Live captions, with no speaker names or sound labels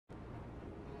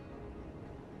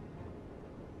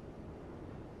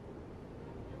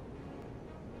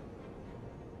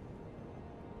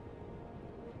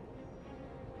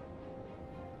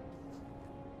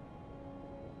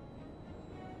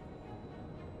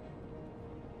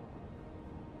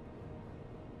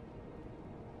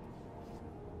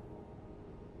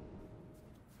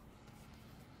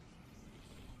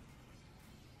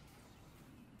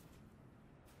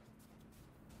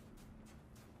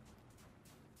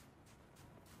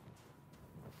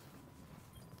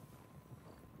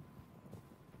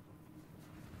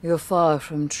You're far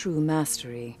from true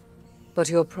mastery, but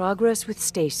your progress with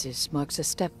Stasis marks a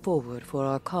step forward for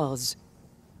our cause.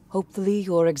 Hopefully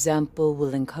your example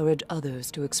will encourage others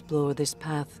to explore this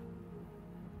path.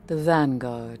 The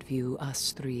Vanguard view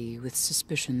us three with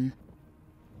suspicion.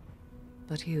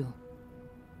 But you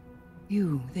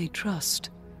they trust.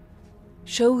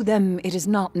 Show them it is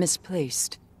not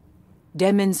misplaced.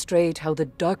 Demonstrate how the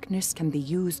darkness can be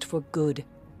used for good,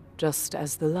 just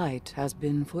as the light has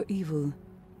been for evil.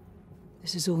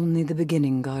 This is only the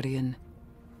beginning, Guardian.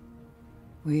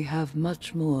 We have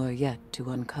much more yet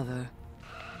to uncover.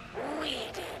 We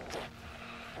did.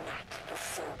 Not the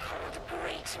so-called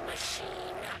great machine.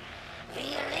 The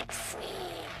Elixir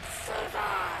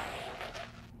survived.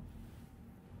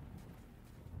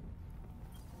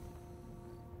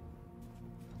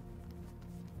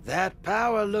 That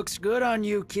power looks good on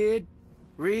you, kid.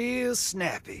 Real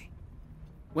snappy.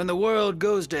 When the world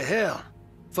goes to hell,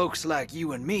 folks like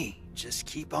you and me just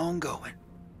keep on going.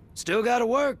 Still gotta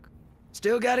work.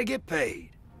 Still gotta get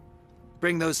paid.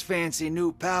 Bring those fancy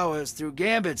new powers through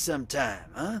Gambit sometime,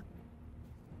 huh?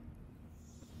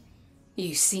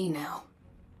 You see now.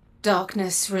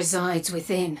 Darkness resides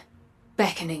within,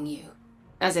 beckoning you,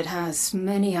 as it has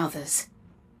many others,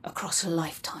 across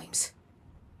lifetimes.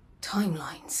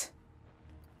 Timelines.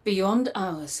 Beyond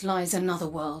ours lies another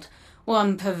world,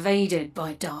 one pervaded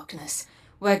by darkness,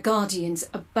 where Guardians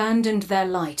abandoned their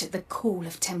light at the call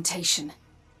of temptation.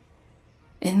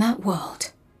 In that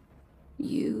world,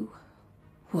 you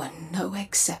were no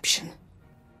exception.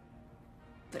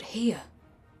 But here,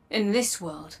 in this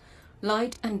world,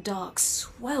 light and dark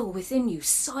swell within you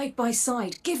side by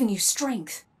side, giving you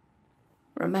strength.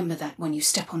 Remember that when you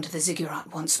step onto the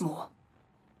ziggurat once more.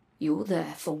 You're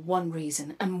there for one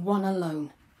reason and one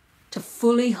alone, to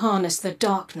fully harness the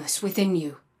darkness within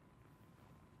you.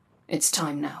 It's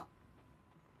time now.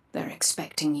 They're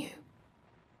expecting you.